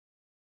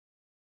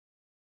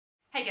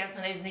Hey guys,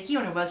 my name is Nikki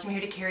and I welcome you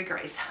here to Carry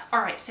Grace.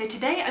 Alright, so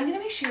today I'm going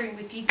to be sharing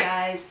with you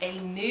guys a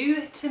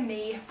new to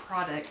me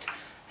product.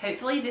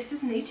 Hopefully this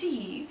is new to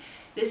you.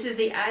 This is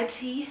the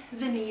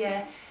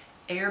iTvanila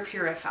Air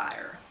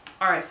Purifier.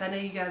 Alright, so I know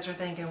you guys are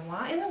thinking,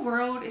 why in the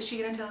world is she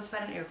going to tell us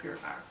about an air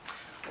purifier?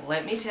 Well,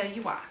 let me tell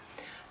you why.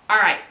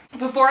 Alright,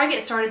 before I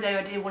get started though,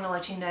 I did want to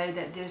let you know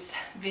that this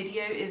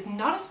video is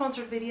not a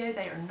sponsored video.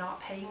 They are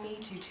not paying me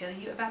to tell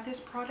you about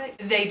this product.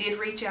 They did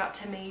reach out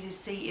to me to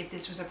see if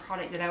this was a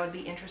product that I would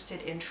be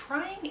interested in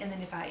trying, and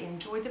then if I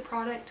enjoyed the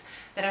product,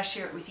 that I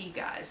share it with you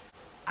guys.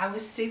 I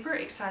was super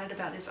excited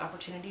about this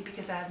opportunity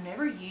because I've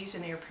never used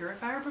an air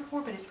purifier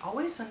before, but it's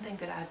always something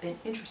that I've been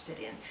interested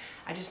in.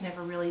 I just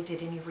never really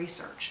did any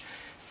research.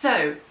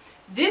 So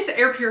this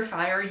air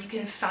purifier, you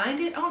can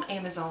find it on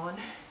Amazon,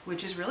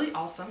 which is really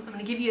awesome. I'm going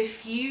to give you a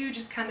few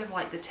just kind of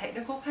like the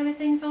technical kind of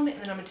things on it,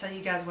 and then I'm going to tell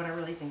you guys what I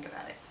really think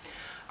about it.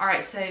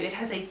 Alright, so it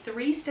has a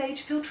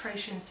 3-stage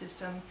filtration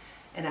system,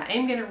 and I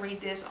am going to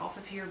read this off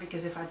of here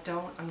because if I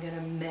don't, I'm going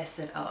to mess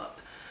it up.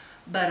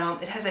 But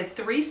it has a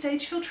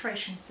 3-stage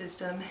filtration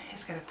system.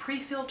 It's got a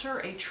pre-filter,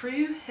 a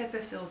True HEPA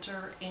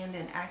filter, and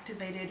an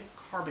activated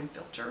carbon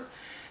filter.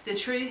 The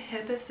True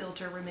HEPA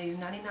filter removes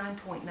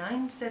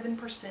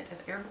 99.97%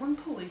 of airborne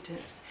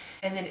pollutants,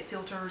 and then it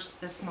filters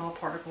the small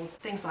particles,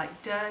 things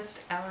like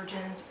dust,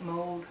 allergens,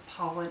 mold,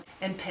 pollen,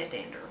 and pet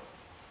dander.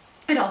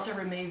 It also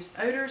removes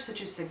odors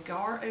such as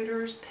cigar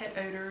odors, pet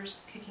odors,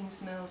 cooking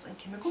smells, and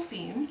chemical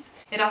fumes.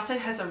 It also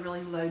has a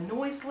really low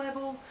noise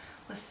level.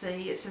 Let's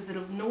see, it says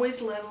the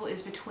noise level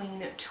is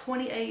between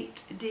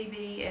 28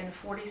 dB and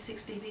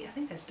 46 dB. I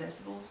think that's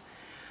decibels.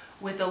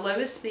 With the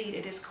lowest speed,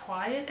 it is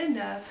quiet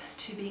enough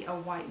to be a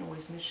white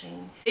noise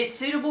machine. It's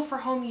suitable for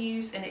home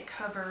use, and it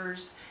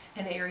covers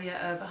an area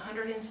of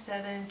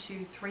 107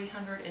 to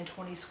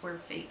 320 square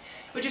feet,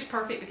 which is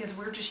perfect because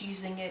we're just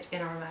using it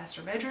in our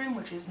master bedroom,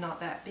 which is not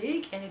that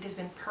big, and it has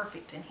been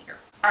perfect in here.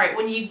 Alright,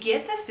 when you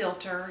get the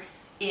filter,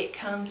 it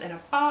comes in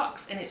a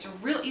box, and it's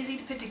real easy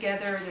to put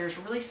together. There's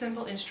really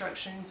simple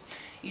instructions.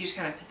 You just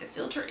kind of put the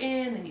filter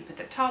in, then you put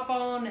the top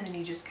on, and then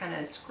you just kind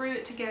of screw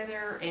it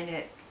together, and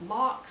it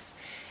locks.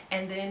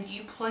 And then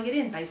you plug it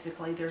in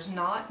basically. There's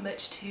not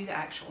much to the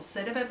actual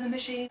setup of the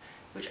machine,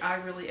 which I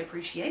really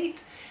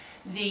appreciate.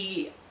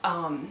 The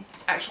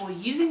actual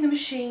using the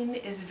machine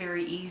is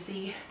very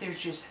easy. There's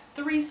just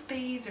 3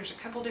 speeds, there's a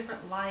couple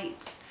different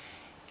lights,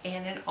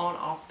 and an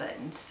on-off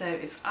button. So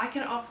if I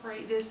can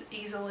operate this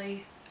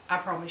easily, I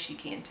promise you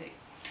can too.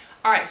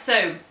 Alright,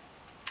 so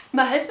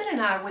my husband and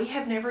I, we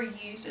have never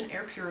used an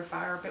air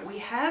purifier, but we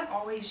have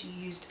always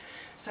used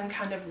some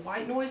kind of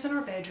white noise in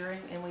our bedroom,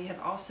 and we have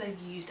also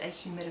used a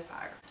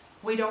humidifier.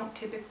 We don't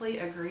typically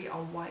agree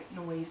on white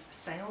noise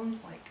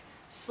sounds, like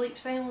sleep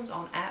sounds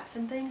on apps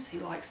and things. He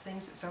likes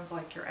things that sounds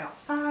like you're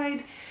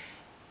outside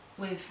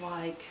with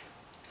like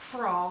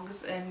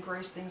frogs and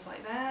gross things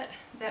like that.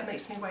 That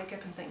makes me wake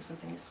up and think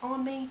something is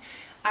on me.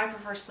 I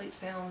prefer sleep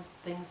sounds,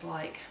 things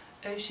like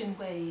ocean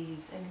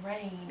waves and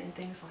rain and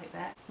things like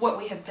that. What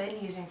we have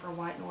been using for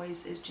white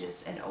noise is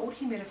just an old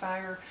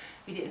humidifier.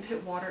 We didn't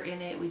put water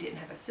in it, we didn't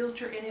have a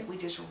filter in it, we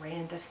just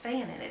ran the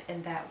fan in it,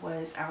 and that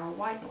was our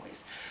white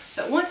noise.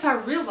 But once I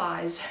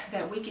realized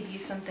that we could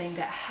use something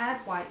that had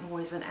white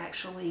noise and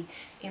actually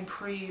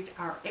improved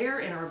our air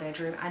in our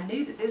bedroom, I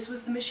knew that this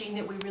was the machine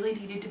that we really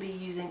needed to be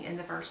using in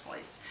the first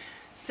place.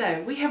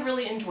 So we have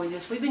really enjoyed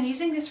this. We've been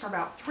using this for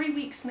about 3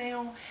 weeks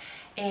now,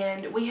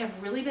 and we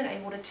have really been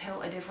able to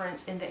tell a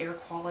difference in the air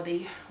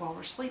quality while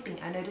we're sleeping.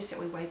 I noticed that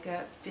we wake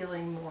up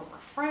feeling more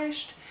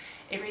refreshed.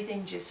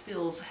 Everything just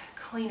feels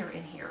cleaner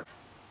in here.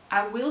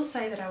 I will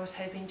say that I was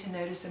hoping to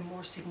notice a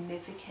more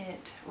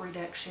significant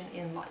reduction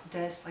in like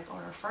dust like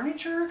on our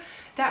furniture.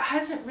 That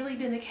hasn't really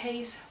been the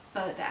case,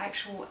 but the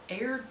actual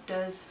air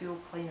does feel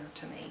cleaner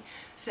to me.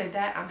 So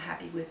that I'm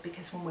happy with,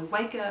 because when we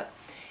wake up,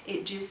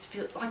 it just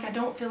feels like I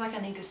don't feel like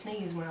I need to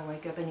sneeze when I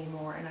wake up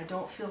anymore, and I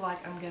don't feel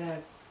like I'm gonna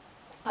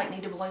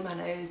need to blow my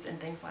nose and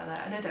things like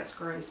that. I know that's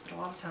gross, but a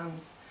lot of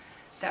times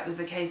that was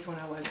the case when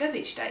I woke up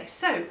each day.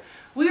 So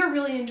we are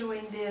really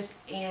enjoying this,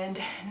 and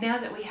now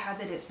that we have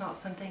it, it's not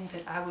something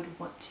that I would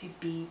want to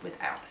be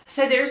without.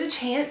 So there's a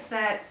chance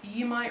that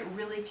you might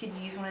really could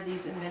use one of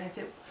these and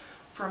benefit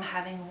from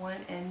having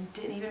one and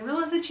didn't even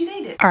realize that you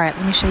need it. Alright,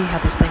 let me show you how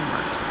this thing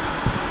works.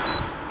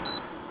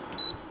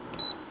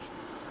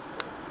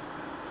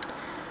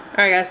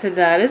 Alright guys, so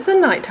that is the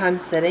nighttime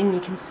setting. You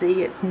can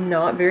see it's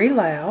not very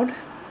loud.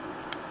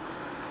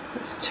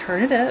 Let's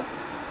turn it up.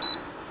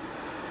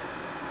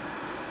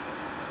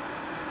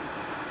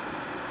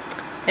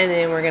 And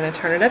then we're going to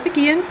turn it up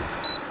again.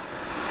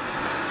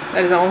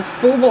 That is on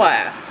full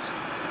blast.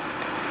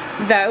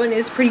 That one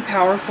is pretty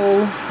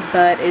powerful,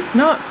 but it's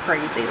not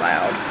crazy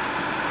loud.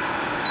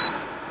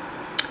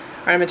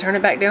 Alright, I'm going to turn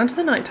it back down to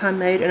the nighttime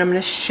mode, and I'm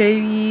going to show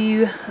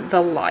you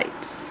the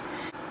lights.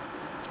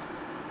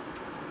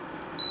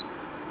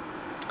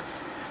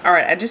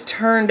 Alright, I just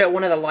turned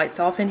one of the lights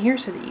off in here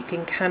so that you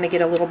can kind of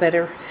get a little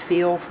better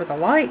feel for the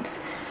lights.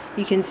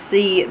 You can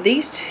see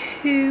these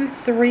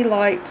 3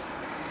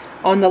 lights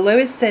On the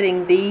lowest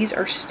setting, these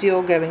are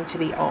still going to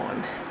be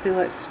on. So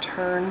let's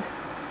turn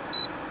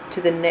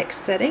to the next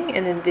setting,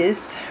 and then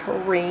this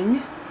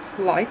ring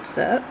lights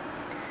up.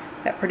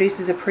 That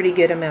produces a pretty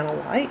good amount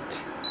of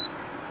light.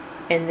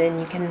 And then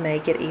you can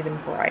make it even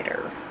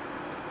brighter.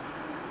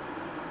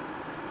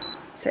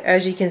 So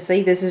as you can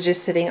see, this is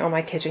just sitting on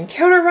my kitchen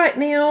counter right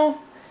now.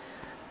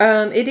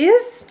 It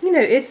is, you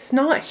know, it's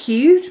not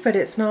huge, but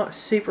it's not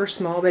super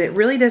small, but it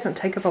really doesn't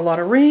take up a lot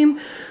of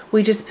room.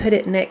 We just put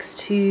it next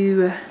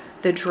to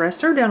the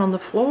dresser down on the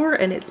floor,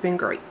 and it's been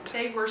great.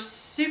 They were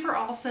super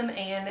awesome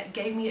and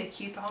gave me a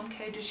coupon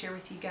code to share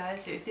with you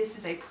guys. So if this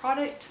is a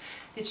product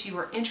that you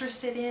are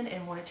interested in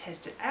and want to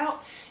test it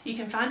out, you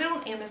can find it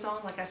on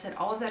Amazon. Like I said,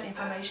 all of that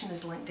information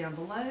is linked down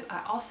below.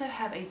 I also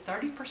have a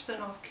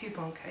 30% off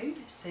coupon code,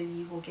 so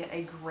you will get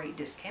a great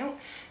discount.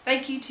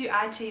 Thank you to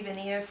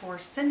iTvanila for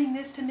sending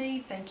this to me.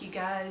 Thank you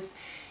guys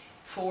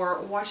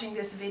for watching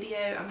this video.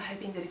 I'm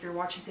hoping that if you're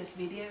watching this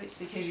video, it's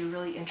because you're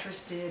really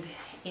interested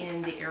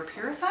in the air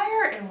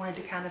purifier and wanted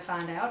to kind of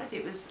find out if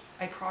it was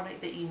a product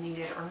that you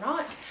needed or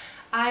not.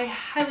 I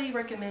highly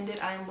recommend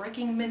it. I am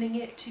recommending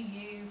it to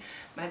you,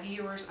 my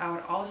viewers. I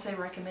would also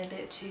recommend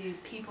it to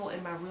people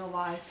in my real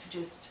life,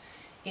 just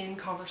in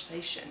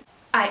conversation.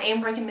 I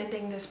am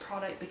recommending this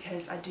product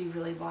because I do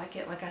really like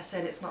it. Like I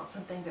said, it's not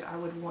something that I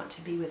would want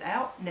to be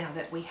without now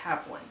that we have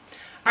one.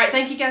 Alright,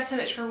 thank you guys so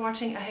much for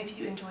watching. I hope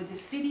you enjoyed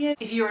this video.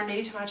 If you are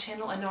new to my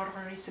channel and not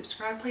already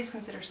subscribed, please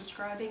consider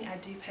subscribing. I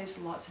do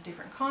post lots of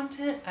different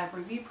content. I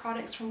review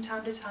products from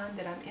time to time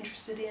that I'm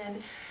interested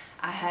in.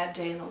 I have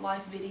day in the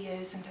life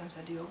videos. Sometimes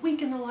I do a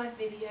week in the life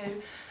video.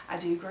 I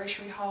do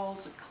grocery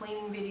hauls,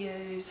 cleaning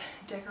videos,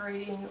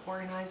 decorating,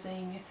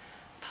 organizing,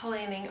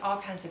 planning,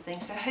 all kinds of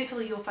things. So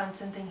hopefully you'll find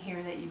something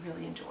here that you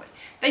really enjoy.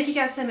 Thank you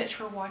guys so much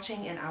for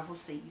watching, and I will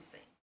see you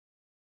soon.